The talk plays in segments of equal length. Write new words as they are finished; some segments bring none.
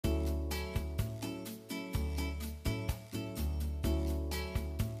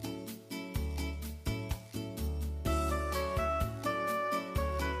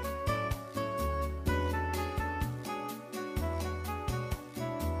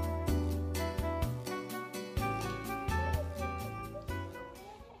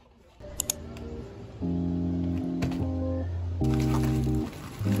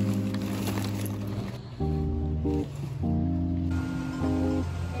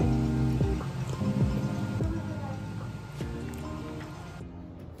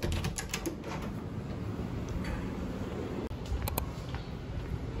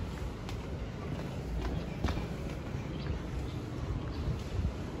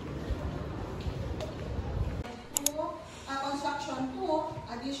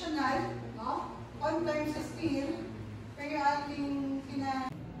additional, no? On terms still, kaya ating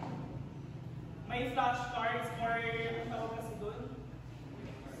may flashcards or ang tawag kasi doon?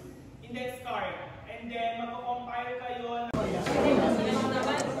 Index card. And then, mag-compile kayo na...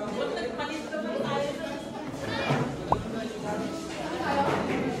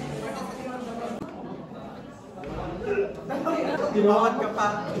 Tinawad ka pa.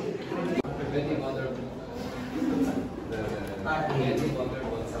 Preventing other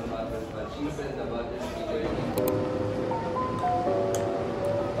some buttons, but she said the buttons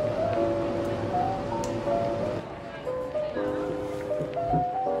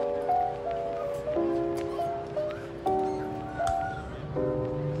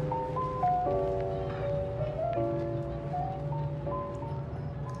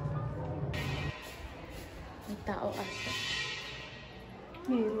may tao asa.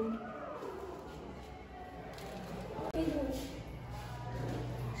 meron.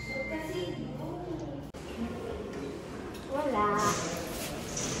 Wala.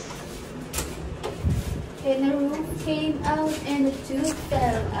 And the roof came out and the tooth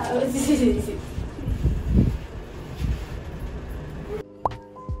fell out.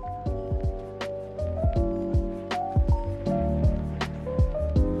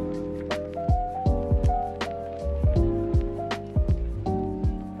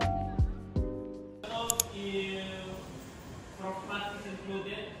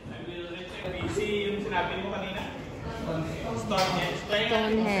 Sinabi mo kanina? Stonehenge.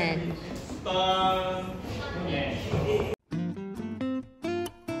 Stonehenge. Stonehenge.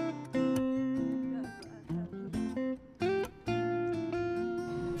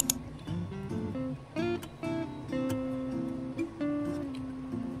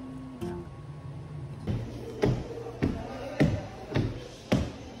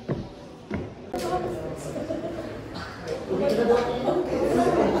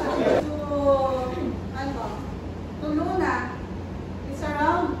 It's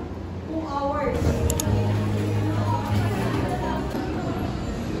around 2 hours.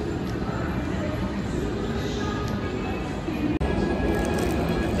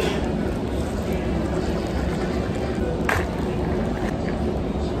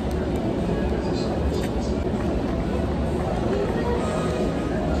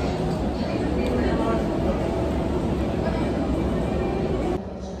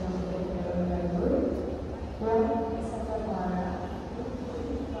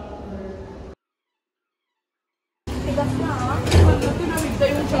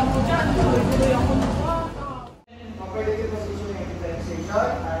 Competitive positioning and differentiation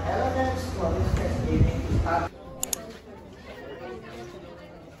are elements for distance gaining to start.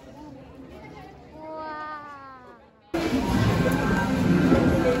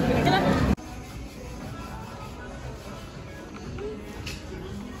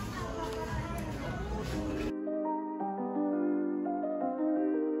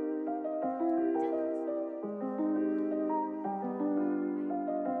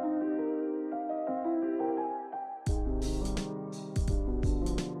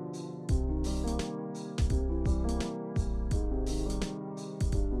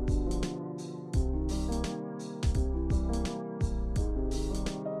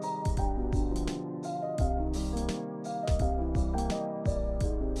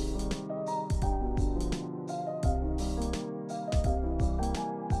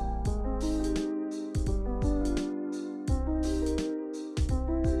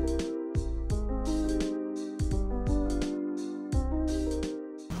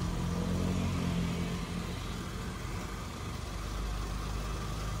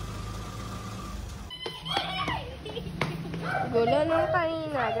 Gulo nung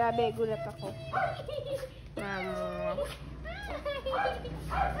kanina. Grabe, gulat ako. Mamo.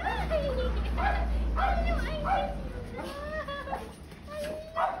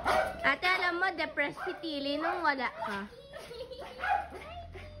 Ate, alam mo, depressed si Tilly nung wala ka.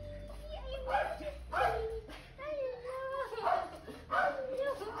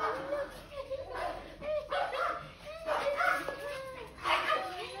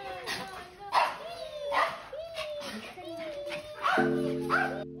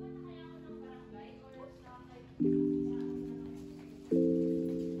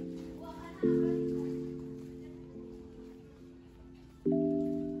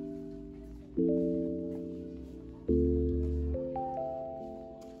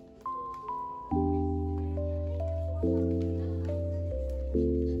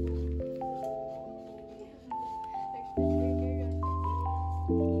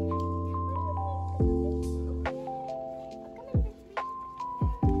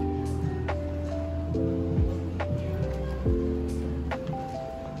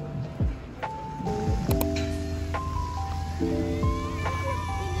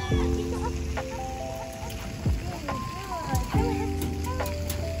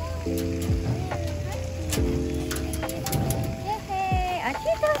 Yay! Ah,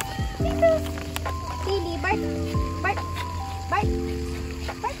 Cheetos! Cheetos! Lily, Bart! Bart! Bart!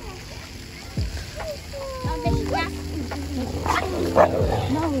 Bart! No, that's not.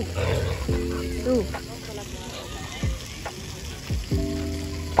 No. Two.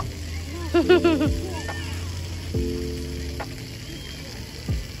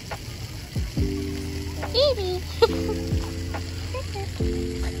 Baby.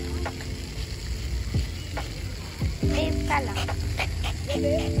 Babe ka lang.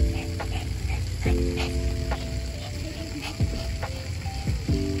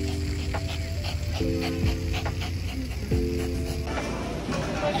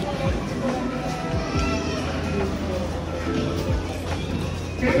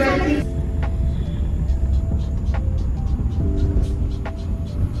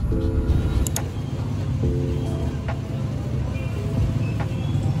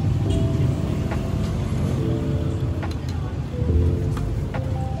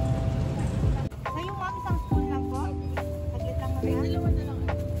 Ngayong ma'am, isang spoon lang po. Saglit lang naman. Dalawa na lang.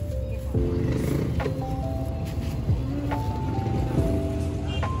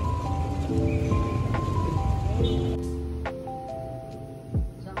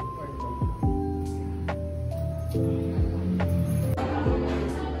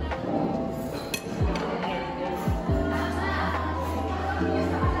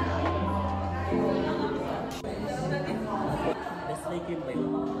 Sige po.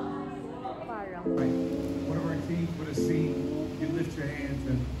 One of our teams would have seen you lift your hands,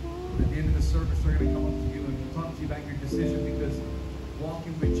 and at the end of the service, they're going to come up to you and talk to you about your decision, because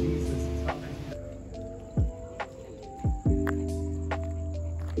walking with Jesus is not meant to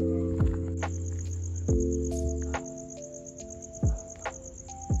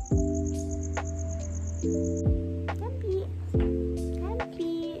Happy.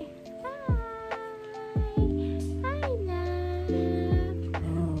 Happy. Hi. Hi, love.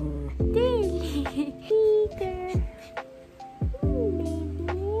 Dilly. Peter. Baby.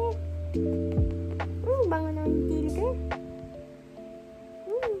 Bango naman yung Peter.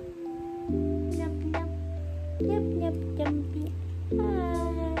 Lap, lap. Lap, lap, jumpy.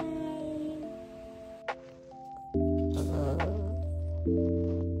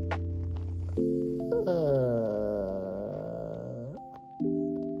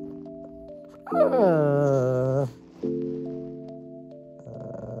 Hi.